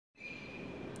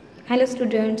Hello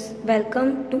students,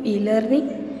 welcome to e-learning.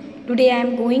 Today I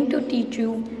am going to teach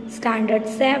you Standard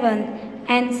 7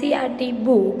 NCERT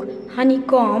book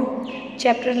Honeycomb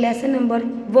chapter lesson number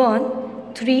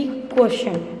 1 3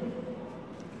 question.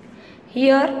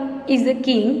 Here is a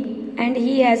king and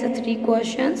he has 3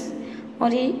 questions or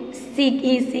he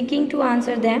is seeking to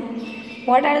answer them.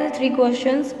 What are the 3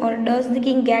 questions or does the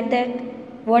king get that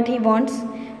what he wants?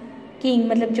 King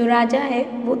मतलब जो राजा है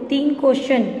वो 3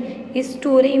 question इस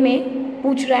story में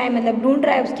पूछ रहा है, मतलब ढूंढ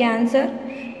रहा है उसके आंसर।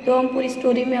 तो हम पूरी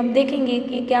स्टोरी में अब देखेंगे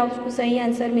कि क्या उसको सही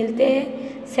आंसर मिलते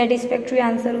हैं, सेटिस्फैक्ट्री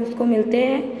आंसर उसको मिलते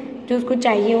हैं जो उसको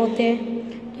चाहिए होते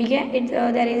हैं। ठीक है, it's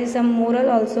there is some moral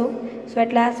also, so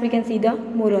at last we can see the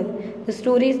moral. The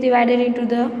story is divided into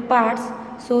the parts,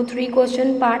 so 3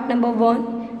 question. Part number 1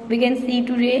 we can see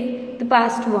today the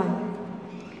past one.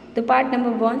 The part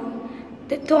number 1,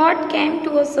 the thought came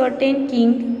to a certain king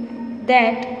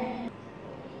that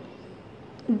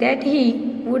he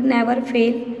would never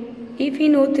fail if he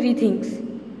knew 3 things.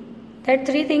 That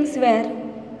 3 things were: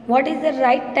 what is the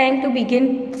right time to begin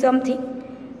something,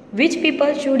 which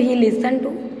people should he listen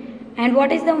to, and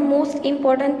what is the most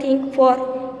important thing for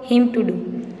him to do.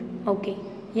 Okay,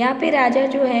 यहाँ पे राजा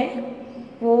जो है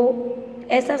वो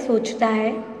ऐसा सोचता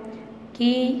है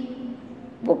कि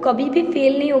वो कभी भी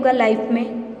फेल नहीं होगा लाइफ में,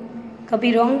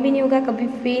 कभी रॉन्ग भी नहीं होगा, कभी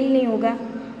फेल नहीं होगा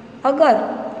अगर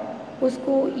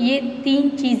उसको ये 3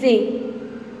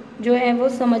 चीज़ें जो है वो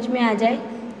समझ में आ जाए।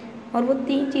 और वो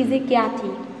 3 चीज़ें क्या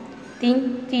थी? 3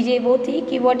 चीज़ें वो थी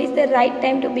कि what is the right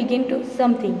time to begin to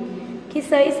something, कि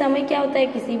सही समय क्या होता है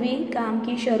किसी भी काम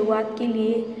की शुरुआत के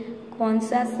लिए, कौन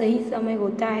सा सही समय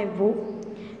होता है वो।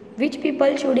 Which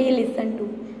people should he listen to,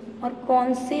 और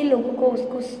कौन से लोगों को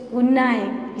उसको सुनना है,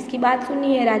 इसकी बात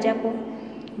सुननी है राजा को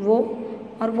वो।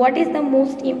 और what is the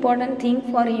most important thing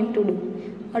for him to do,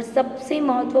 और सबसे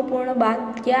महत्वपूर्ण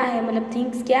बात क्या है, मतलब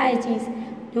थिंग्स क्या है चीज़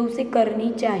जो उसे करनी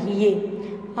चाहिए।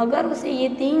 अगर उसे ये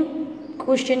 3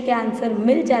 क्वेश्चन के आंसर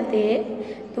मिल जाते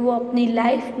हैं तो वो अपनी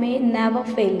लाइफ में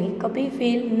नेवर फेल, कभी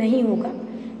फेल नहीं होगा।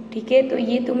 ठीक है, तो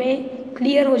ये तुम्हें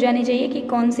क्लियर हो जाने चाहिए कि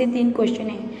कौन से 3 क्वेश्चन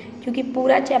हैं, क्योंकि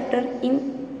पूरा चैप्टर इन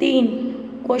 3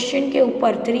 क्वेश्चन के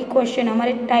ऊपर, 3 क्वेश्चन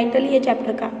हमारे टाइटल ही है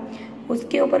चैप्टर का,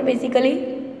 उसके ऊपर बेसिकली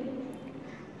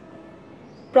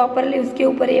प्रॉपरली उसके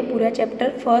ऊपर ये पूरा चैप्टर।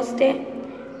 फर्स्ट है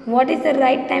what is the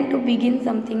right time to begin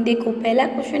something. देखो पहला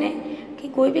क्वेश्चन है कि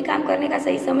कोई भी काम करने का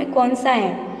सही समय कौन सा है।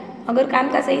 अगर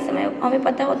काम का सही समय हमें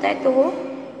पता होता है तो वो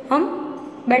हम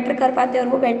बेटर कर पाते हैं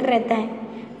और वो बेटर रहता है।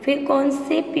 फिर कौन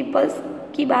से पीपल्स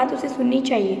की बात उसे सुननी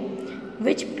चाहिए,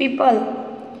 which people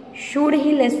should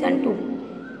he listen to,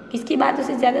 किसकी बात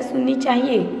उसे ज़्यादा सुननी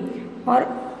चाहिए। और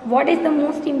what is the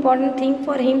most important thing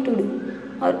for him to do,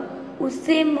 और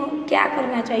उससे क्या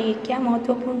करना चाहिए, क्या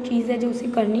महत्वपूर्ण चीज़ है जो उसे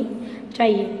करनी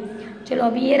चाहिए। चलो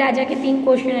अभी ये राजा के 3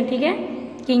 क्वेश्चन है, ठीक है,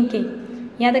 किंग के।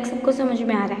 यहाँ तक सबको समझ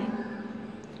में आ रहा है।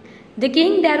 The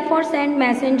king therefore Saint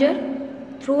messenger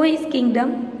through his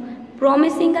kingdom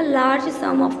promising a large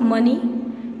sum of money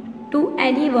to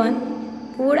anyone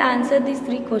who would answer these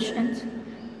 3 questions.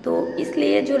 तो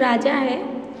इसलिए जो राजा है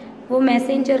वो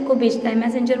मैसेंजर को भेजता है।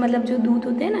 मैसेंजर मतलब जो दूत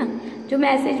होते हैं ना, जो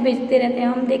मैसेज भेजते रहते हैं,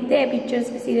 हम देखते हैं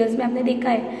पिक्चर्स में, सीरियल्स में आपने देखा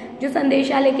है, जो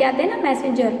संदेशा लेके आते हैं ना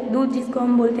मैसेंजर, दूत जिसको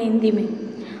हम बोलते हैं हिंदी में,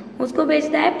 उसको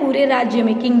भेजता है पूरे राज्य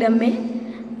में, किंगडम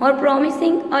में। और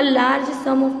promising a large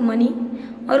some of money,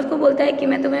 और उसको बोलता है कि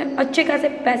मैं तुम्हें अच्छे खासे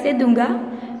पैसे दूंगा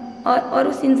और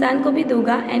उस इंसान को भी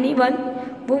दूंगा, एनीवन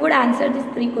वो वुड आंसर दिस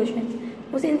 3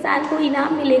 क्वेश्चन। उस इंसान को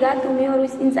इनाम मिलेगा, तुम्हें और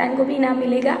उस इंसान को भी इनाम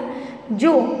मिलेगा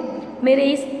जो मेरे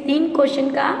इस 3 क्वेश्चन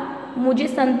का मुझे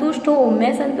संतुष्ट हो,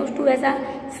 मैं संतुष्ट हूँ ऐसा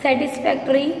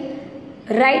सेटिस्फैक्टरी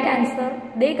राइट आंसर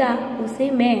देगा, उसे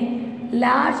मैं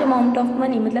लार्ज अमाउंट ऑफ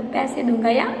मनी मतलब पैसे दूंगा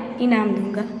या इनाम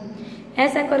दूंगा।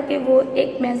 ऐसा करके वो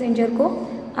एक मैसेंजर को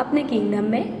अपने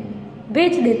किंगडम में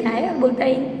भेज देता है और बोलता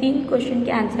है इन 3 क्वेश्चन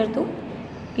के आंसर तो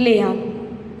ले आओ।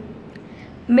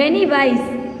 Many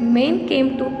wise man came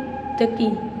to the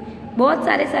king, बहुत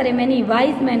सारे मैनी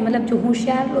वाइज मैन मतलब जो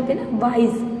होशियार लोग हैं ना,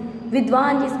 वाइज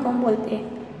विद्वान जिसको हम बोलते हैं,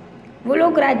 वो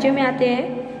लोग राज्य में आते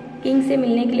हैं, किंग से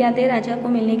मिलने के लिए आते हैं, राजा को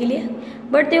मिलने के लिए।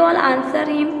 But they all answer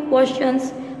him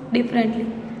questions differently,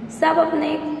 सब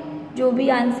अपने जो भी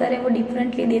आंसर है वो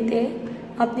डिफरेंटली देते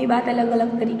हैं, अपनी बात अलग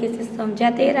अलग तरीके से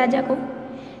समझाते हैं राजा को।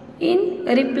 इन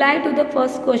reply to the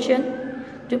first question,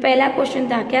 जो पहला क्वेश्चन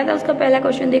था, क्या था उसका पहला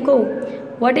क्वेश्चन देखो,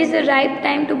 what is the right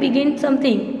time to begin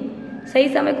something, सही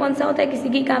समय कौन सा होता है किसी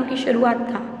की काम की शुरुआत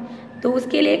का। तो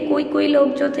उसके लिए कोई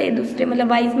लोग जो थे दूसरे मतलब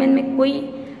वाइजमैन में कोई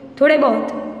थोड़े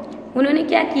बहुत, उन्होंने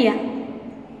क्या किया,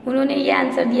 उन्होंने ये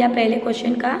आंसर दिया पहले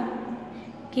क्वेश्चन का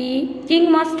कि king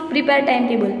must prepare time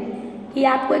table, कि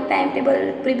आपको एक टाइम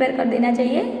टेबल प्रिपेयर कर देना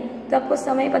चाहिए तो आपको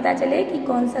समय पता चले कि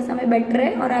कौन सा समय बेटर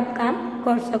है और आप काम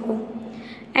कर सको।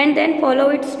 And then follow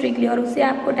it strictly, और उससे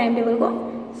आपको टाइम टेबल को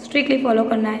स्ट्रिक्टली फॉलो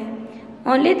करना है।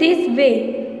 Only this way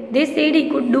they said he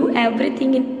could do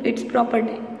everything in its proper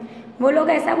time. वो लोग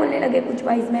ऐसा बोलने लगे कुछ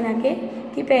वाइज मैन आके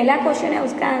कि पहला क्वेश्चन है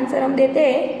उसका आंसर हम देते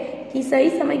हैं कि सही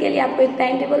समय के लिए आपको एक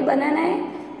टाइम टेबल बनाना है,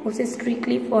 उसे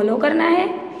स्ट्रिक्टली फॉलो करना है,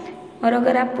 और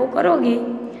अगर आप वो करोगे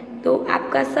तो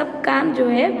आपका सब काम जो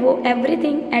है वो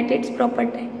everything at its proper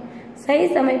time, सही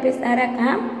समय पे सारा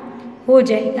काम हो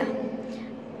जाएगा।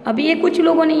 अभी ये कुछ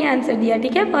लोगों ने ये आंसर दिया,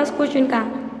 ठीक है, फर्स्ट क्वेश्चन का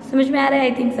समझ में आ रहा है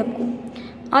आई थिंक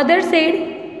सबको। Other said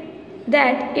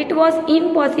that it was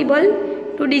impossible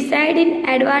to decide in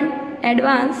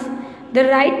advance the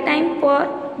right time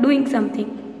for doing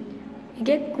something. ठीक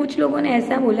है, कुछ लोगों ने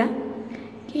ऐसा बोला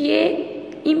कि ये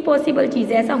इम्पॉसिबल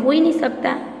चीज़ है, ऐसा हो ही नहीं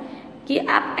सकता कि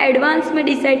आप एडवांस में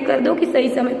डिसाइड कर दो कि सही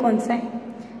समय कौन सा है,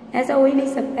 ऐसा हो ही नहीं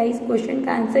सकता, इस क्वेश्चन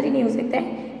का आंसर ही नहीं हो सकता है,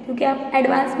 क्योंकि आप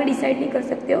एडवांस में डिसाइड नहीं कर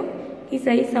सकते हो कि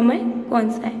सही समय कौन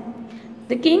सा है।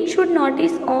 The king should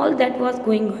notice all that was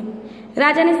going on.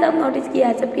 राजा ने सब नोटिस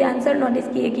किया, सबके आंसर नोटिस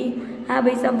किए कि हाँ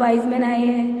भाई सब वाइज मैन आए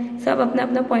हैं, सब अपना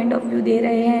अपना पॉइंट ऑफ व्यू दे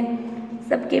रहे हैं,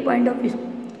 सबके पॉइंट ऑफ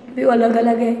व्यू अलग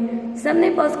अलग है, सबने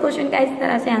फर्स्ट क्वेश्चन का इस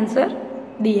तरह से आंसर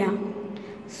दिया।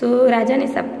 सो राजा ने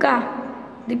सबका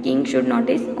the king should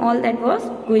notice all that was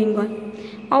going on.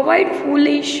 Avoid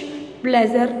foolish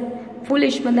pleasure.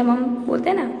 Foolish मतलब हम बोलते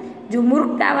हैं ना जो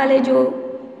मूर्खता वाले जो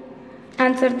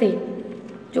आंसर थे,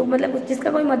 जो मतलब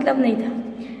जिसका कोई मतलब नहीं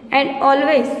था। And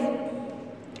always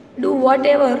do what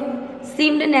ever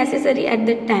seemed necessary at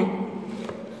that time.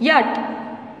 Yet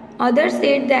others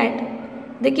said that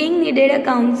the king needed a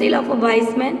council of a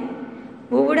wise man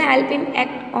who would help him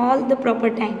act all the proper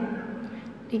time।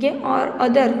 ठीक है, और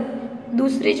other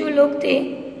दूसरे जो लोग थे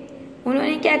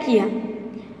उन्होंने क्या किया,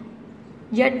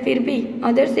 यट फिर भी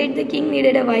other said the king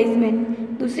needed a wise man,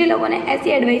 दूसरे लोगों ने ऐसी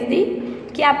एडवाइस दी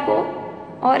कि आपको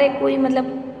और एक कोई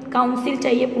मतलब काउंसिल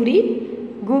चाहिए, पूरी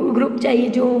ग्रुप चाहिए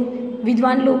जो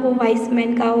विद्वान लोग हो, वाइज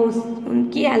मैन का हो,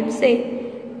 उनकी हेल्प से,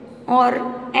 और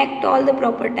act all the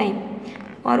proper time,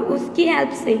 और उसकी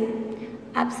हेल्प से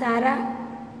आप सारा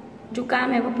जो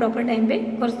काम है वो प्रॉपर टाइम पे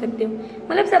कर सकते हो।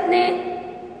 मतलब सबने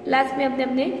लास्ट में अपने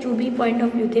अपने जो भी पॉइंट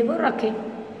ऑफ व्यू थे वो रखे।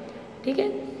 ठीक है,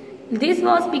 this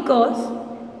was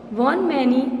because one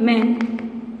many man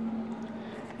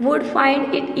would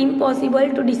find it impossible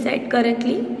to decide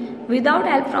correctly without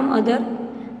help from other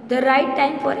the right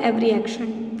time for every action.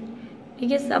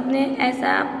 ठीक है, सबने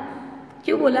ऐसा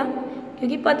क्यों बोला,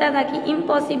 क्योंकि पता था कि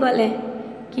इम्पॉसिबल है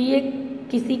कि ये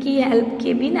किसी की हेल्प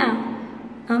के बिना,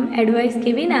 हम एडवाइस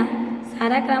के बिना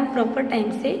सारा काम प्रॉपर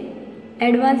टाइम से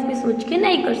एडवांस में सोच के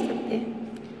नहीं कर सकते।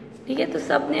 ठीक है, तो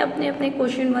सब ने अपने अपने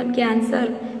क्वेश्चन 1 के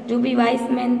आंसर, जो भी वाइस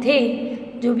मैन थे,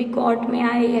 जो भी कोर्ट में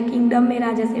आए या किंगडम में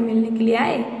राजा से मिलने के लिए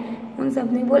आए, उन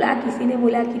सब ने बोला, किसी ने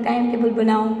बोला कि टाइम टेबल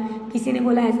बनाओ, किसी ने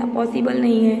बोला ऐसा पॉसिबल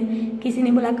नहीं है, किसी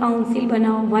ने बोला काउंसिल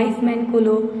बनाओ, वाइस मैन को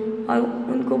लो और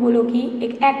उनको बोलो कि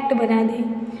एक एक्ट बना दे,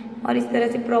 और इस तरह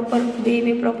से प्रॉपर वे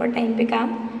में प्रॉपर टाइम पे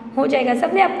काम हो जाएगा।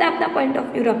 सबने अपना अपना पॉइंट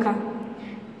ऑफ व्यू रखा।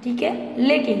 ठीक है,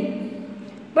 लेकिन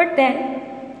but then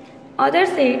other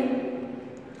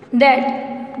said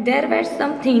that there were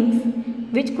some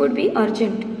things which could be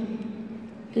urgent.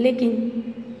 लेकिन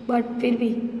बट फिर भी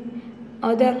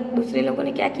अदर दूसरे लोगों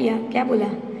ने क्या किया, क्या बोला,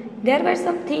 देयर वर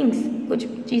सम थिंग्स, कुछ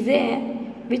चीज़ें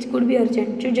हैं विच कुड बी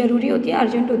अर्जेंट, जो जरूरी होती है,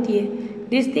 अर्जेंट होती है।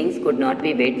 This things could not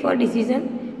be wait for decision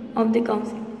of the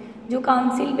council. जो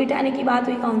काउंसिल बिठाने की बात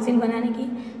हुई, काउंसिल बनाने की,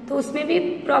 तो उसमें भी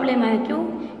प्रॉब्लम आया। क्यों?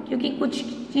 क्योंकि कुछ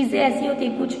चीज़ें ऐसी होती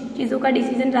है, कुछ चीज़ों का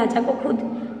डिसीजन राजा को खुद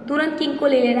तुरंत किंग को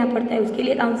ले लेना पड़ता है, उसके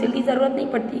लिए काउंसिल की ज़रूरत नहीं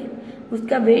पड़ती है,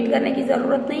 उसका वेट करने की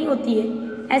ज़रूरत नहीं होती है।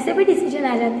 ऐसे भी डिसीजन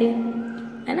आ जाते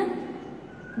हैं, है ना,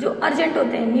 जो अर्जेंट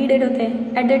होते हैं, नीडेड होते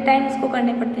हैं, एट द टाइम उसको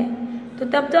करने पड़ते हैं। तो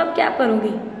तब तो आप क्या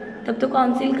करोगे, तब तो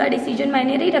काउंसिल का डिसीजन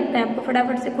मायने नहीं रखता है, आपको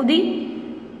फटाफट से खुद ही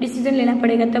डिसीजन लेना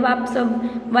पड़ेगा। तब आप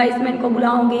सब वाइस मैन को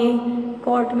बुलाओगे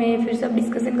कोर्ट में, फिर सब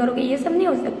डिस्कशन करोगे, ये सब नहीं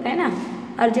हो सकता है ना,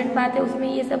 अर्जेंट बात है, उसमें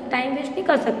ये सब टाइम वेस्ट नहीं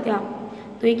कर सकते आप।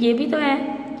 तो एक ये भी तो है,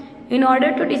 in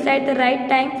order to decide the right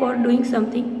time for doing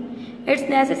something it's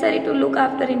necessary to look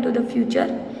after in to the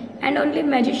future and only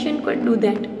magician could do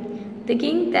that. The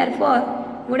king therefore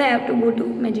would have to go to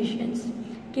magicians.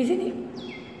 किसी ने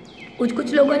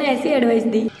कुछ लोगों ने ऐसी advice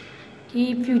दी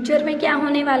कि future में क्या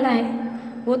होने वाला है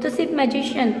वो तो सिर्फ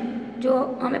मैजिशियन, जो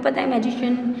हमें पता है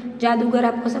मैजिशियन, जादूगर,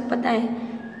 आपको सब पता है,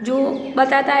 जो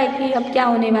बताता है कि अब क्या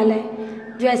होने वाला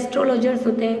है, जो एस्ट्रोलॉजर्स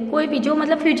होते हैं, कोई भी जो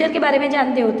मतलब फ्यूचर के बारे में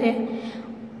जानते होते हैं,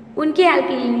 उनकी हेल्प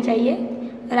लेनी चाहिए।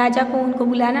 राजा को उनको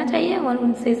बुलाना चाहिए और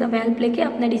उनसे सब हेल्प लेके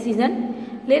अपना डिसीजन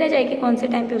लेना चाहिए कि कौन से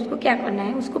टाइम पे उसको क्या करना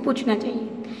है, उसको पूछना चाहिए।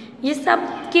 ये सब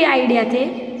के आइडिया थे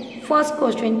फर्स्ट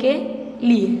क्वेश्चन के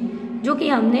लिए जो कि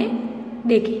हमने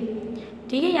देखे।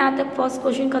 ठीक है, यहाँ तक फर्स्ट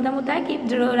क्वेश्चन खत्म होता है कि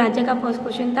जो राजा का फर्स्ट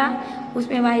क्वेश्चन था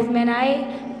उसमें वाइज मैन आए,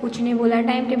 कुछ ने बोला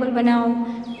टाइम टेबल बनाओ,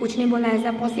 कुछ ने बोला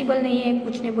ऐसा पॉसिबल नहीं है,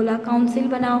 कुछ ने बोला काउंसिल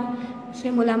बनाओ, कुछ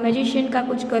ने बोला मैजिशियन का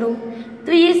कुछ करो।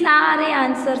 तो ये सारे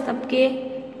आंसर सबके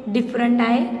डिफरेंट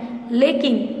आए,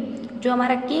 लेकिन जो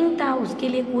हमारा किंग था उसके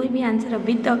लिए कोई भी आंसर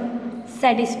अभी तक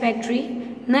सेटिस्फैक्ट्री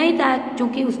नहीं था, जो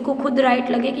कि उसको खुद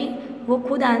राइट लगे कि वो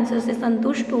खुद आंसर से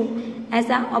संतुष्ट हो,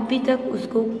 ऐसा अभी तक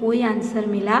उसको कोई आंसर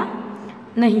मिला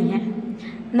नहीं है।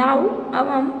 नाउ अब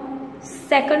हम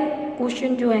सेकंड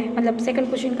क्वेश्चन जो है, मतलब सेकंड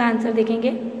क्वेश्चन का आंसर देखेंगे।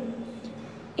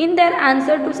 In their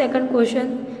answer to second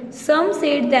question some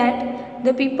said that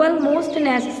the people most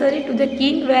necessary to the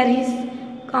king where his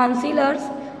councillors,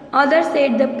 other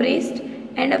said the priest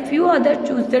and a few other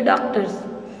choose the doctors,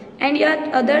 and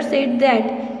yet other said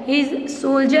that his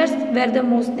soldiers where the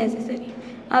most necessary.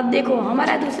 अब देखो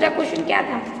हमारा दूसरा question क्या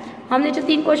था, हमने जो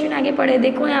 3 question आगे पढ़े,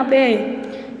 देखो यहाँ पे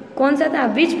कौन सा था,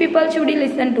 which people should he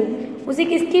listen to, उसे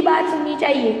किसकी बात सुननी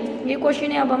चाहिए, ये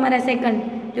क्वेश्चन है। अब हमारा सेकंड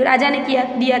जो राजा ने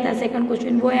दिया था सेकंड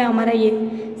क्वेश्चन, वो है हमारा ये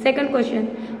सेकंड क्वेश्चन,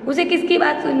 उसे किसकी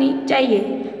बात सुननी चाहिए।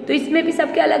 तो इसमें भी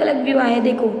सबके अलग अलग व्यू आए।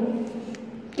 देखो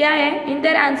क्या है, in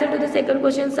their answer to the second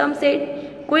question some said,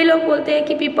 कोई लोग बोलते हैं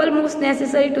कि people most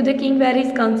necessary to the king where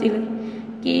his councillor,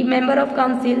 कि मेंबर ऑफ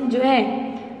काउंसिल जो है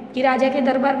कि राजा के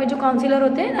दरबार में जो काउंसिलर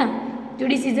होते हैं ना, जो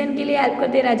डिसीजन के लिए हेल्प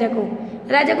करते हैं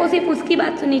राजा को सिर्फ उसकी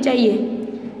बात सुननी चाहिए।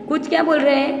 कुछ क्या बोल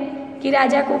रहे हैं कि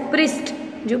राजा को प्रिस्ट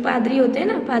जो पादरी होते हैं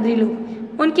ना, पादरी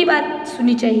लोग, उनकी बात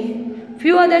सुननी चाहिए।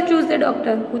 Few other choose the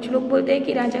doctor, कुछ लोग बोलते हैं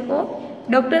कि राजा को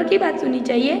डॉक्टर की बात सुननी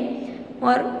चाहिए।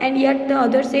 और and yet the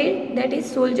other say that is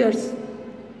soldiers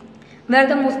where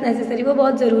the most necessary, वो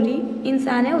बहुत ज़रूरी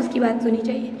इंसान है, उसकी बात सुननी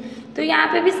चाहिए। तो यहाँ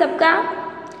पे भी सबका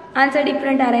आंसर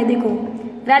डिफरेंट आ रहा है। देखो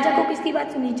राजा को किसकी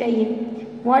बात सुननी चाहिए,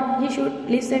 what he should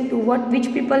listen to, what which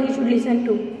people he should listen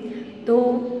to. तो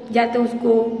या तो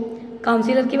उसको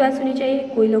काउंसिलर की बात सुननी चाहिए,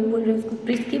 कोई लोग बोल रहे हैं उसको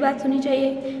प्रीस्ट की बात सुननी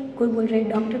चाहिए, कोई बोल रहे हैं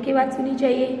डॉक्टर की बात सुननी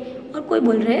चाहिए, और कोई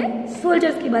बोल रहे हैं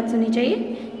सोल्जर्स की बात सुननी चाहिए,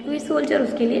 क्योंकि सोल्जर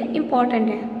उसके लिए इम्पॉर्टेंट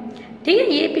है। ठीक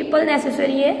है, ये पीपल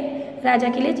नेसेसरी है राजा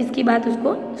के लिए, जिसकी बात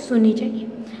उसको सुननी चाहिए।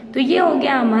 तो ये हो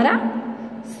गया हमारा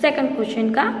सेकंड क्वेश्चन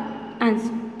का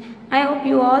answer. I hope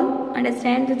you all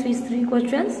understand the three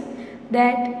questions,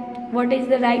 that what is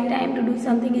the right time to do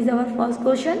something is our first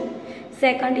question.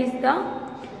 Second is the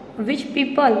which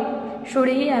people should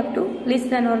he have to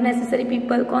listen, और necessary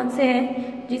people कौन से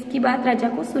हैं जिसकी बात राजा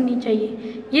को सुननी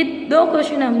चाहिए। ये 2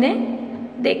 क्वेश्चन हमने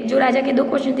जो राजा के 2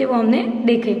 क्वेश्चन थे वो हमने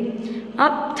देखे।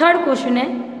 अब थर्ड क्वेश्चन है,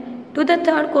 to the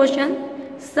third question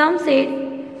some said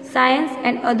science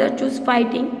and other choose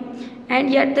fighting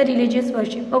and yet the religious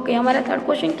worship. Okay, हमारा थर्ड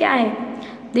क्वेश्चन क्या है,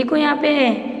 देखो यहाँ पे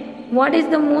है what is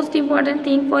the most important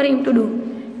thing for him to do,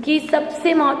 कि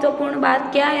सबसे महत्वपूर्ण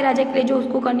बात क्या है राजा के लिए जो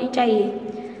उसको करनी चाहिए।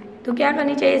 तो क्या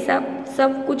करनी चाहिए,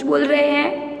 सब कुछ बोल रहे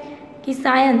हैं कि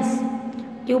साइंस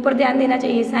के ऊपर ध्यान देना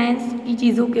चाहिए, साइंस की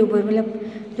चीज़ों के ऊपर, मतलब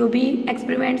जो भी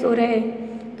एक्सपेरिमेंट्स हो रहे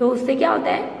हैं तो उससे क्या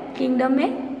होता है किंगडम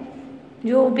में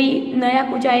जो भी नया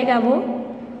कुछ आएगा, वो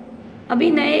अभी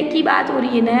नए की बात हो रही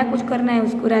है, नया कुछ करना है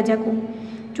उसको राजा को।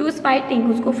 चूज फाइटिंग,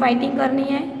 उसको फाइटिंग करनी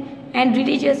है। एंड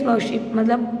रिलीजियस वर्शिप,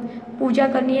 मतलब पूजा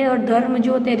करनी है। और धर्म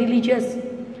जो होते हैं रिलीजियस,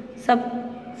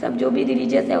 सब जो भी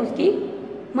रिलीजियस है उसकी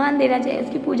मान देना चाहिए,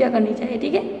 उसकी पूजा करनी चाहिए।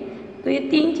 ठीक है, तो ये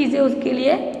 3 चीज़ें उसके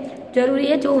लिए जरूरी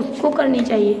है जो उसको करनी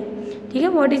चाहिए। ठीक है,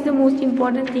 what is the most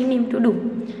important thing him to do,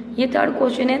 ये थर्ड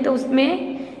क्वेश्चन है। तो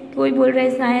उसमें कोई बोल रहे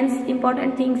हैं साइंस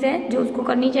इंपॉर्टेंट थिंग्स है जो उसको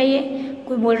करनी चाहिए,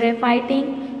 कोई बोल रहे हैं फाइटिंग,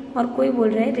 और कोई बोल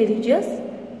रहे हैं रिलीजियस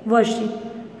वर्शिप।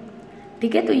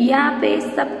 ठीक है, तो यहाँ पे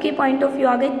सबके पॉइंट ऑफ व्यू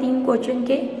आ गए 3 क्वेश्चन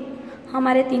के।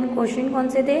 हमारे 3 क्वेश्चन कौन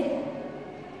से थे,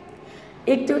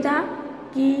 एक तो था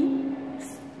कि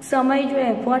समय जो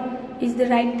है what is the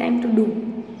right time to do.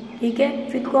 ठीक है,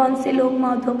 फिर कौन से लोग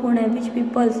महत्वपूर्ण है, विच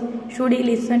peoples should he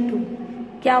listen to,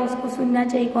 क्या उसको सुनना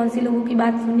चाहिए, कौन से लोगों की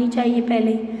बात सुननी चाहिए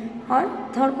पहले। और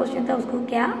थर्ड क्वेश्चन था उसको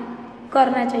क्या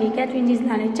करना चाहिए, क्या चेंजेस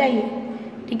लाने चाहिए।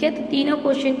 ठीक है, तो तीनों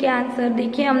क्वेश्चन के आंसर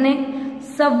देखे हमने,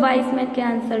 सब वाइज मैन के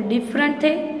आंसर डिफरेंट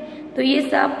थे। तो ये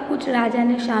सब कुछ राजा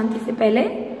ने शांति से पहले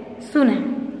सुना।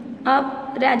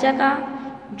 अब राजा का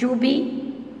जो भी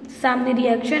सामने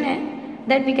रिएक्शन है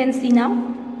that we can see now.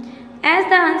 As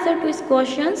the answer to his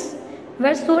questions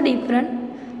were so different,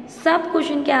 सब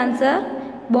क्वेश्चन के आंसर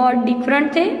बहुत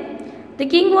डिफरेंट थे। The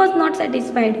king was not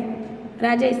satisfied,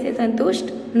 राजा इससे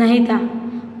संतुष्ट नहीं था।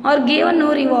 और गेव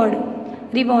नो रिवॉर्ड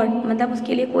मतलब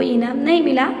उसके लिए कोई इनाम नहीं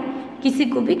मिला किसी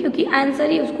को भी, क्योंकि आंसर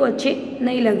ही उसको अच्छे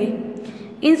नहीं लगे।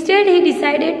 Instead he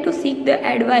decided to seek the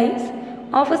advice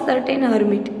of a certain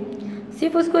hermit,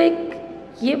 सिर्फ उसको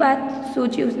एक ये बात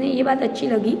सोची उसने, ये बात अच्छी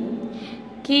लगी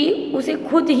कि उसे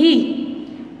खुद ही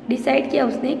डिसाइड किया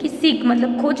उसने कि सीख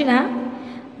मतलब खोजना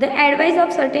the advice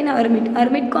of certain hermit.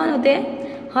 Hermit कौन होते हैं?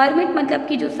 हर्मिट मतलब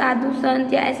कि जो साधु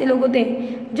संत या ऐसे लोग होते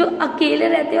हैं जो अकेले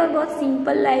रहते हैं और बहुत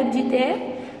सिंपल लाइफ जीते हैं,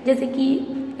 जैसे कि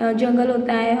जंगल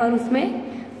होता है और उसमें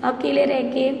अकेले रह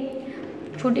के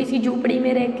छोटी सी झोपड़ी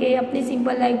में रह के अपनी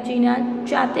सिंपल लाइफ जीना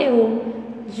चाहते हो,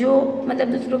 जो मतलब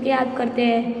दूसरों की हेल्प करते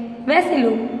हैं, वैसे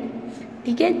लोग,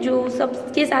 ठीक है, जो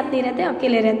सबके साथ नहीं रहते,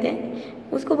 अकेले रहते हैं,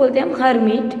 उसको बोलते हैं हम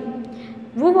हर्मिट।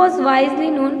 वो was wisely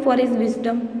known for his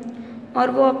wisdom,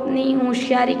 और वो अपनी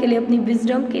होशियारी के लिए, अपनी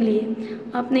विजडम के लिए,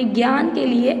 अपने ज्ञान के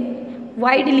लिए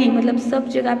वाइडली मतलब सब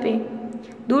जगह पे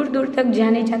दूर दूर तक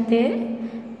जाने जाते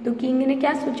हैं। तो किंग ने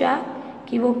क्या सोचा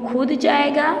कि वो खुद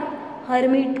जाएगा,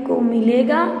 हर्मिट को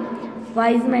मिलेगा,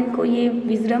 वाइज मैन को, ये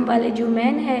विजडम वाले जो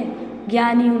मैन है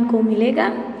ज्ञानी, उनको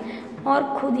मिलेगा और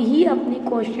खुद ही अपने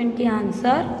क्वेश्चन के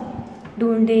आंसर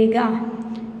ढूंढेगा,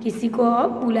 किसी को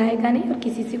अब बुलाएगा नहीं और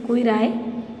किसी से कोई राय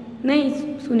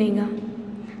नहीं सुनेगा।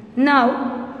 Now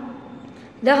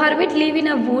the hermit live in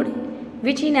a would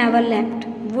which he never left.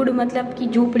 Would मतलब कि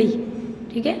झोपड़ी,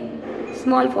 ठीक है,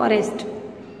 small forest,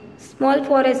 small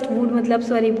forest, would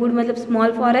मतलब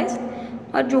स्मॉल फॉरेस्ट,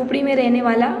 और झोपड़ी में रहने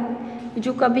वाला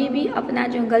जो कभी भी अपना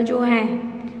जंगल जो है,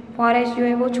 फॉरेस्ट जो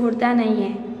है वो छोड़ता नहीं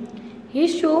है। ही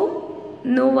show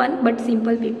no one but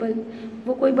simple people.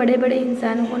 वो कोई बड़े बड़े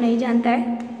इंसानों को नहीं जानता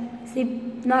है,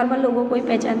 सिर्फ नॉर्मल लोगों को ही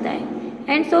पहचानता है।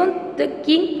 And so the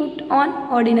king put on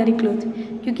ordinary cloth.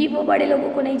 क्योंकि वो बड़े लोगों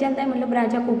को नहीं जानता है, मतलब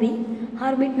राजा को भी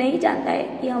हर्मिट नहीं जानता है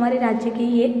कि हमारे राज्य के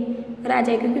ये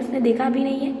राजा है, क्योंकि उसने देखा भी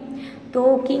नहीं है।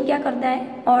 तो किंग क्या करता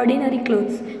है? Ordinary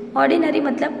clothes. ऑर्डिनरी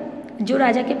मतलब जो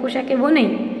राजा के पोशाक है वो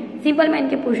नहीं, सिंपल मैन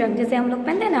के पोशाक, जैसे हम लोग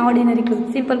पहनते हैं ना ऑर्डिनरी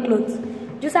क्लोथ, सिंपल क्लोथ्स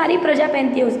जो सारी प्रजा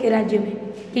पहनती है उसके राज्य में,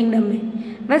 किंगडम में,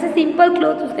 वैसे सिंपल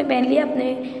क्लोथ उसने पहन लिया।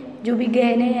 अपने जो भी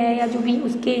गहने हैं या जो भी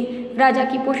उसके राजा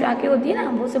की पोशाकें होती है ना,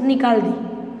 वो सब निकाल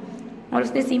दी और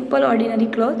उसने सिंपल ऑर्डिनरी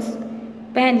क्लोथ्स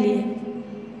पहन लिए।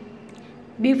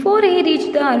 Before he reach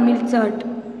the hermit हट,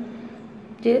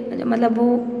 मतलब वो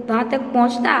वहाँ तक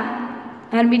पहुँचता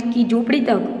हर्मिट की झोपड़ी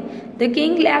तक, the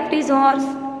king left his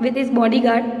horse with his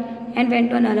bodyguard and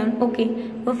went on alone. Okay,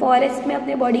 वो फॉरेस्ट में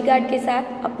अपने बॉडीगार्ड के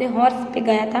साथ अपने हॉर्स पे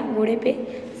गया था, घोड़े पे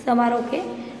सवार होके,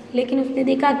 लेकिन उसने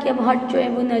देखा कि अब हट जो है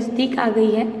वो नज़दीक आ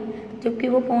गई है, जबकि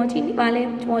वो पहुंचने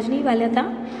ही वाला था।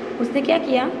 उसने क्या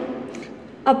किया,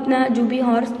 अपना जो भी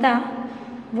हॉर्स था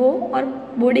वो और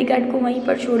बॉडीगार्ड को वहीं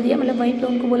पर छोड़ दिया, मतलब वहीं पे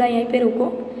उनको बोला यहीं पे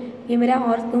रुको, ये मेरा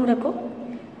हॉर्स तुम रखो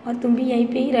और तुम भी यहीं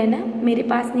पे ही रहना, मेरे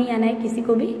पास नहीं आना है किसी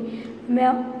को भी, मैं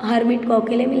हर्मिट को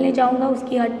अकेले मिलने जाऊंगा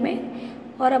उसकी हट में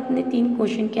और अपने 3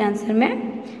 क्वेश्चन के आंसर मैं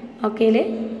अकेले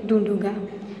ढूंढूंगा।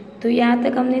 तो यहाँ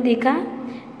तक हमने देखा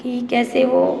कि कैसे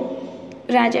वो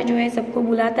राजा जो है सबको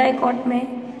बुलाता है कोर्ट में,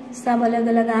 सब अलग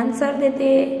अलग आंसर देते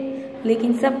हैं,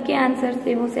 लेकिन सबके आंसर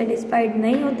से वो सेटिस्फाइड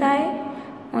नहीं होता है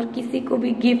और किसी को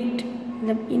भी गिफ्ट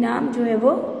मतलब इनाम जो है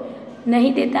वो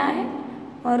नहीं देता है।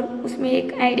 और उसमें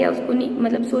एक आइडिया उसको नहीं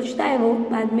मतलब सोचता है वो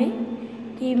बाद में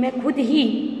कि मैं खुद ही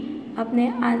अपने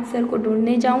आंसर को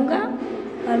ढूंढने जाऊंगा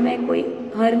और मैं कोई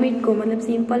हर्मिट को मतलब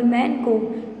सिंपल मैन को,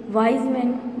 वाइज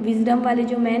मैन, विजडम वाले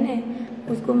जो मैन है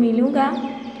उसको मिलूँगा,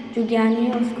 जो ज्ञानी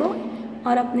है उसको,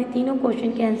 और अपने 3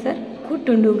 क्वेश्चन के आंसर खुद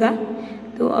ढूंढूंगा।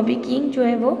 तो अभी किंग जो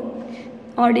है वो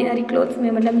ऑर्डिनरी क्लोथ्स में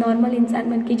मतलब नॉर्मल इंसान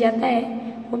बन के जाता है,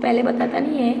 वो पहले बताता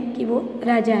नहीं है कि वो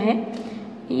राजा है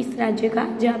इस राज्य का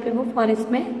जहाँ पे वो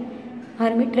फॉरेस्ट में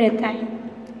हर्मिट रहता है,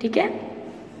 ठीक है।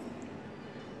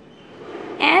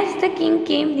 As the king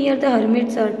came near the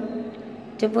hermits हट,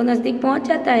 जब वो नज़दीक पहुँच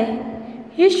जाता है,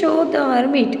 ही show the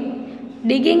hermit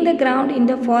digging the ground in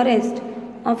the forest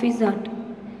of his हट।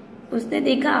 उसने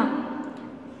देखा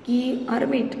कि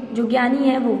हर्मिट जो ज्ञानी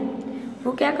है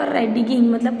वो क्या कर रहा है, डिगिंग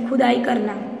मतलब खुदाई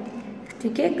करना,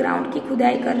 ठीक है, ग्राउंड की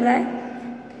खुदाई कर रहा है।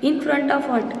 इन फ्रंट ऑफ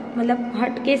हट मतलब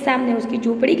हट के सामने, उसकी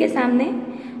झोपड़ी के सामने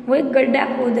वो एक गड्ढा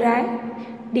खोद रहा है।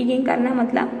 डिगिंग करना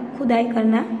मतलब खुदाई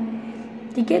करना,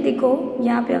 ठीक है। देखो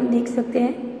यहाँ पे हम देख सकते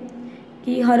हैं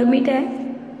कि हर्मिट है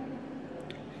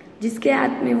जिसके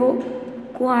हाथ में वो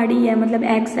कुहाड़ी है मतलब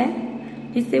एक्स है,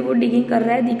 जिससे वो डिगिंग कर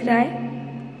रहा है, दिख रहा है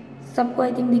सबको,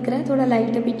 आई थिंक दिख रहा है, थोड़ा लाइट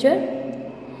है पिक्चर।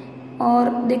 और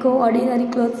देखो ऑर्डिनरी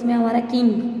क्लोथ्स में हमारा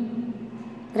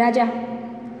किंग राजा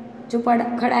जो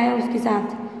खड़ा है उसके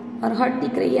साथ, और हट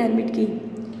दिख रही है हर्मिट की,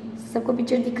 सबको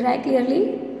पिक्चर दिख रहा है clearly.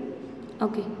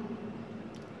 Okay,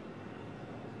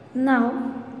 now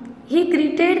he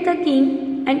greeted the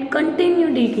king and continue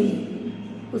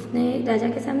digging. उसने राजा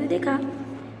के सामने देखा,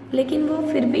 लेकिन वो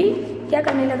फिर भी क्या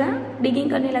करने लगा, डिगिंग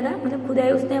करने लगा, मतलब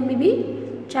खुदाई उसने अभी भी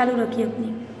चालू रखी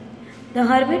अपनी। The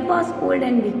hermit was old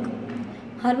and week.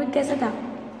 Hermit कैसा था?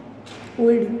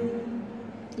 ओल्ड,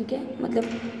 ठीक है, मतलब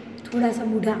थोड़ा सा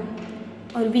बूढ़ा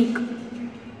और वीक,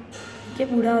 ठीक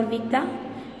है, बूढ़ा और वीक था।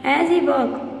 एज ही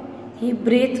वर्क ही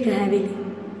ब्रेथ हैवीली,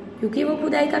 क्योंकि वो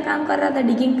खुदाई का काम कर रहा था,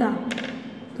 डिगिंग का,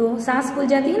 तो सांस फूल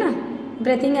जाती है ना,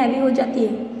 ब्रेथिंग हैवी हो जाती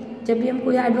है जब भी हम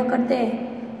कोई हार्डवर्क करते हैं।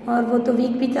 और वो तो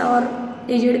वीक भी था और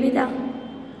एजेड भी था,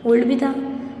 ओल्ड भी था,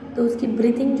 तो उसकी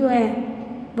ब्रीथिंग जो है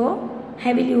वो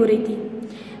हैवीली हो रही थी,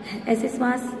 ऐसे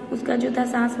सांस उसका जो था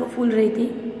सांस वो फूल रही थी।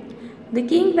 The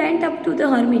king went up to the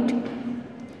hermit,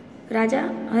 Raja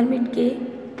hermit के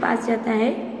पास जाता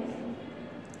है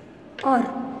और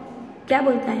क्या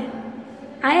बोलता है?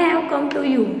 I have come to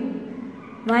you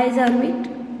wise hermit,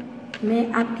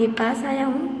 मैं आपके पास आया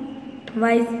हूँ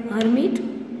wise hermit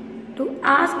to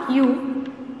ask you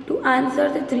to answer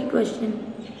the 3 question,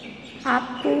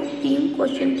 आपको 3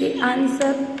 क्वेश्चन के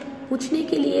आंसर पूछने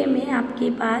के लिए मैं आपके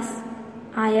पास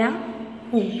आया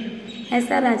हूँ,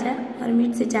 ऐसा राजा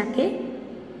हर्मिट से जाके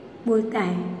बोलता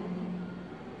है।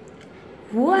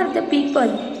 वो आर द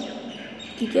पीपल,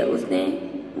 ठीक है, उसने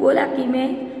बोला कि मैं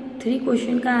 3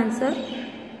 क्वेश्चन का आंसर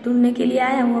ढूंढने के लिए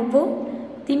आया हूँ। अब वो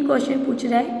 3 क्वेश्चन पूछ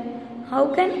रहा है।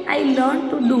 How can I learn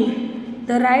to do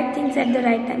the right things at the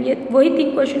right time, ये वही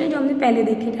 3 क्वेश्चन है जो हमने पहले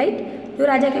देखे, राइट, जो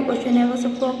राजा के क्वेश्चन है वो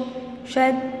सबको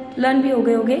शायद लर्न भी हो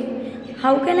गए होंगे।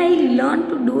 How can I learn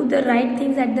to do the right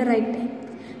things at the right time,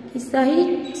 कि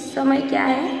सही समय क्या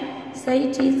है,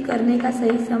 सही चीज़ करने का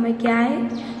सही समय क्या है,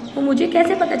 वो मुझे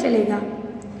कैसे पता चलेगा।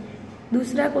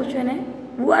 दूसरा क्वेश्चन है,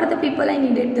 वो are the people I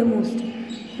needed the most,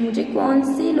 मुझे कौन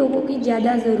से लोगों की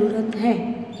ज़्यादा ज़रूरत है।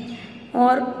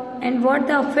 और and what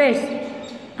the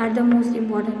affairs are the most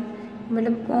important,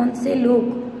 मतलब कौन से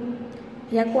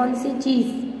लोग या कौन सी चीज़,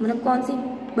 मतलब कौन सी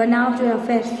बनाव जो है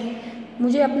अफेयर्स,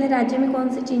 मुझे अपने राज्य में कौन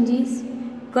सी चीज़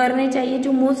करने चाहिए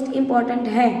जो मोस्ट इम्पॉर्टेंट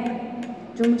है,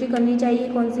 जो मुझे करनी चाहिए,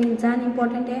 कौन से इंसान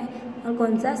इम्पॉर्टेंट है और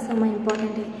कौन सा समय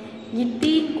इम्पॉर्टेंट है। ये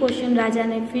 3 क्वेश्चन राजा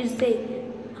ने फिर से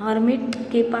हर्मिट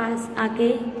के पास आके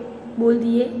बोल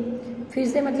दिए। फिर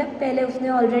से मतलब पहले उसने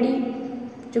ऑलरेडी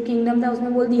जो किंगडम था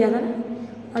उसमें बोल दिया था ना,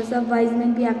 और सब वाइज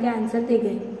मैन भी आके आंसर दे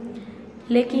गए,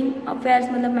 लेकिन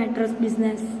अफेयर्स मतलब मैटर्स,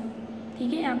 बिजनेस,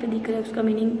 ठीक है, यहाँ पे दिख रहा है उसका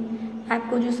मीनिंग,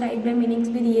 आपको जो साइड में मीनिंग्स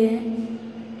भी दिए हैं,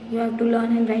 you have to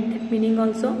learn and right that meaning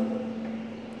also.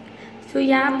 सो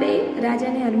यहाँ पे राजा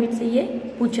ने हर्मिट से ये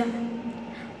पूछा।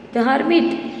 The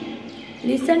hermit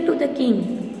listen to the king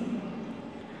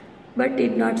but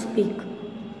did not speak,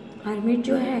 hermit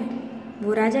जो है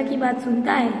वो राजा की बात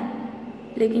सुनता है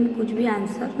लेकिन कुछ भी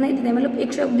आंसर नहीं देता, मतलब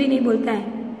एक शब्द भी नहीं बोलता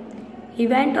है। He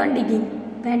went on digging,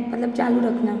 went मतलब चालू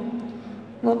रखना,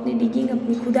 वो अपनी डिगिंग,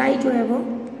 अपनी खुदाई जो है वो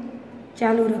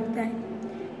चालू रखता है।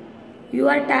 You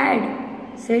are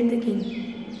tired said the king,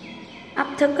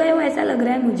 आप थक गए हो ऐसा लग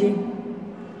रहा है मुझे,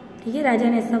 ठीक है, राजा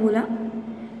ने ऐसा बोला।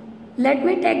 Let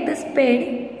me take the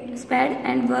spade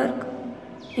and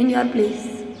work in your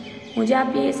place, मुझे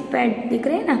आप ये स्पेड दिख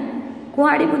रहे हैं ना,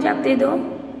 कुहाड़ी मुझे आप दे दो,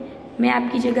 मैं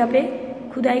आपकी जगह पे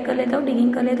खुदाई कर लेता हूँ,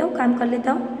 डिगिंग कर लेता हूँ, काम कर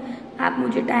लेता हूँ, आप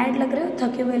मुझे टायर्ड लग रहे हो,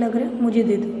 थके हुए लग रहे हो, मुझे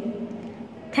दे दो।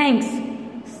 Thanks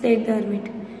said the hermit,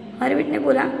 hermit ने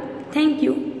बोला thank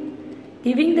you,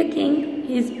 giving the king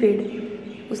his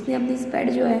spade, उसने अपनी स्पेड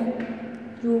जो है,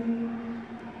 जो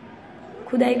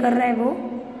खुदाई कर रहा है वो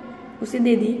उसे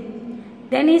दे दी।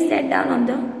 Then he set down on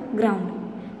the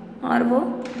ground, और वो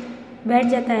बैठ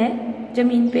जाता है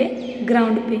जमीन पे,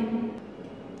 ग्राउंड पे।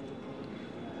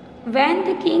 When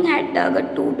the king had dug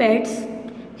 2 beds,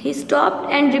 he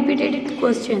stopped and repeated its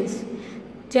questions.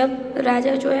 जब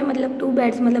राजा जो है मतलब 2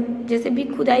 बेड्स मतलब जैसे भी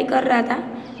खुदाई कर रहा था,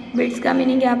 बेड्स का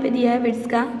मीनिंग यहाँ पे दिया है, बेड्स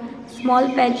का small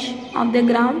patch of the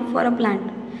ground for a plant,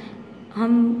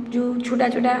 हम जो छोटा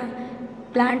छोटा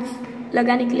प्लांट्स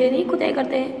लगाने के लिए नहीं खुदाई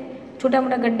करते हैं, छोटा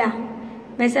मोटा गड्ढा,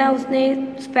 वैसा उसने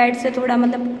स्पैड से थोड़ा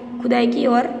मतलब खुदाई की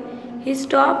और ही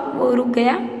स्टॉप, वो रुक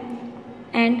गया,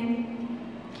 एंड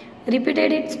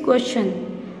रिपीटेड इट्स क्वेश्चन,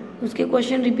 उसके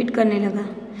क्वेश्चन रिपीट करने लगा।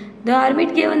 The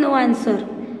hermit gave no answer,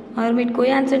 hermit कोई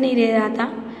आंसर नहीं दे रहा था,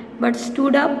 but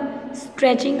stood up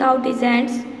stretching out his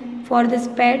hands for the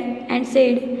spade and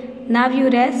said now you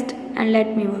rest and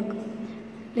let me work,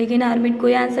 लेकिन hermit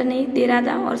कोई answer नहीं दे रहा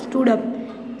था और स्टूड अप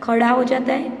खड़ा हो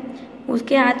जाता है,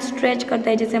 उसके हाथ स्ट्रेच करता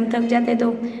है, जैसे हम थक जाते हैं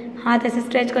तो हाथ ऐसे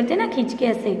स्ट्रेच करते हैं ना, खींच के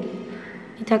ऐसे,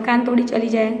 थकान थोड़ी चली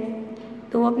जाए,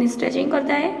 तो वो अपनी स्ट्रेचिंग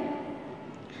करता है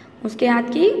उसके हाथ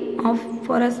की, of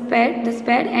for a spade the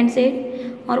spade and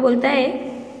said, और बोलता है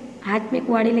हाथ में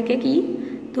कुआड़ी लेके कि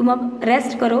तुम अब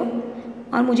रेस्ट करो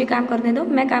और मुझे काम करने दो,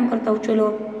 मैं काम करता हूँ, चलो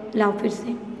लाओ फिर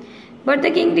से। But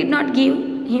the king did not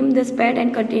give him the spade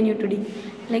and continue to dig,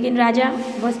 लेकिन राजा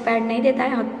वो स्पेड नहीं देता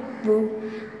है वो,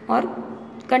 और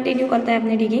कंटिन्यू करता है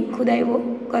अपनी डिगिंग, खुदाई वो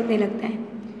करने लगता है।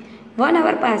 1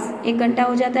 आवर पास, 1 घंटा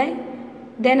हो जाता है।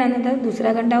 देन अनदर,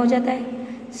 दूसरा घंटा हो जाता है।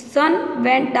 सन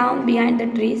went down behind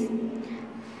the trees,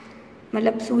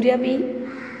 मतलब सूर्य भी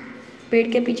पेड़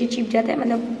के पीछे छिप जाता है,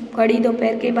 मतलब घड़ी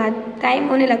दोपहर के बाद टाइम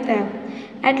होने लगता है।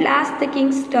 At last the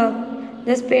king stuck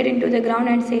the spade into the ground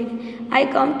and said, I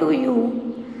come to you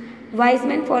wise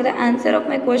men for the answer of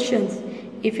my questions.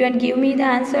 If you can give me the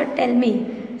answer, tell me,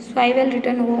 so I will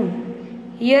return home.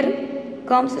 Here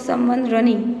comes someone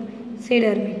running, said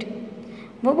hermit.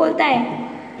 वो बोलता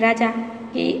है राजा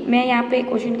कि मैं यहाँ पे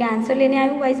question का answer लेने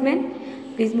आया हूँ वाइज मैन,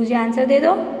 प्लीज़ मुझे आंसर दे दो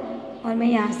और मैं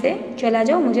यहाँ से चला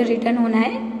जाऊँ, मुझे रिटर्न होना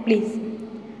है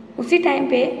प्लीज़। उसी टाइम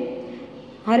पे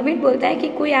हर्मिट बोलता है कि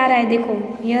कोई आ रहा है, देखो,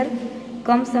 हियर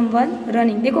कम समवन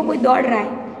रनिंग, देखो कोई दौड़ रहा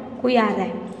है, कोई आ रहा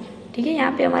है। ठीक है,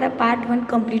 यहाँ पे हमारा पार्ट 1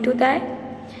 कंप्लीट होता है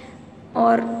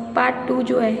और पार्ट 2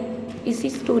 जो है इसी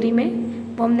स्टोरी में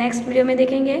वो हम नेक्स्ट वीडियो में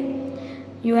देखेंगे।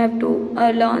 You have to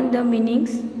learn the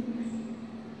meanings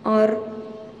और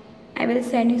I will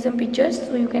send you some pictures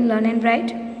so you can learn and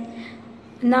right.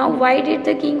 Now why did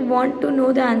the king want to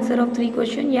know the answer of 3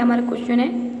 question, ये हमारा question है।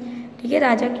 ठीक है,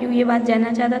 राजा क्यों ये बात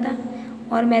जानना चाहता था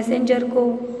और मैसेंजर को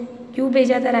क्यों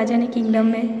भेजा था राजा ने किंगडम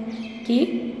में कि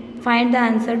फाइंड द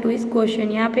आंसर टू इस क्वेश्चन।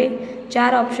 यहाँ पे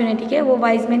 4 ऑप्शन है। ठीक है, वो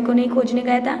वाइज मैन को नहीं खोजने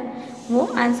गया था, वो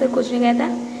आंसर खोजने गया था,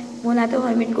 वो ना तो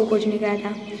हर्मिट को खोजने गया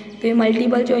था। तो ये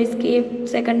मल्टीपल चॉइस के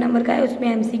सेकंड नंबर का है,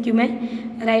 उसमें एमसीक्यू में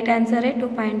राइट आंसर है to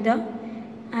find the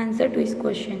answer to इस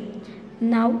क्वेश्चन।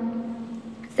 नाउ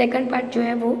सेकंड पार्ट जो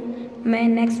है वो मैं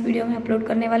नेक्स्ट वीडियो में अपलोड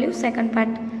करने वाली हूँ। सेकंड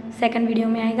पार्ट सेकंड वीडियो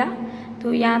में आएगा।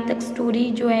 तो यहाँ तक स्टोरी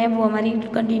जो है वो हमारी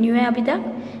कंटिन्यू है अभी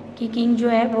तक कि किंग जो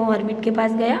है वो हर्मिट के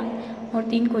पास गया और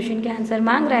 3 क्वेश्चन के आंसर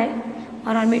मांग रहा है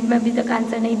और हर्मिट में अभी तक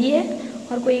आंसर नहीं दिए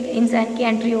और कोई एक इंसान की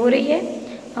एंट्री हो रही है।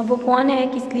 अब वो कौन है,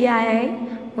 किस लिए आया है,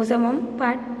 वो सब हम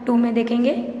पार्ट 2 में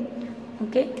देखेंगे।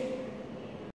 ओके।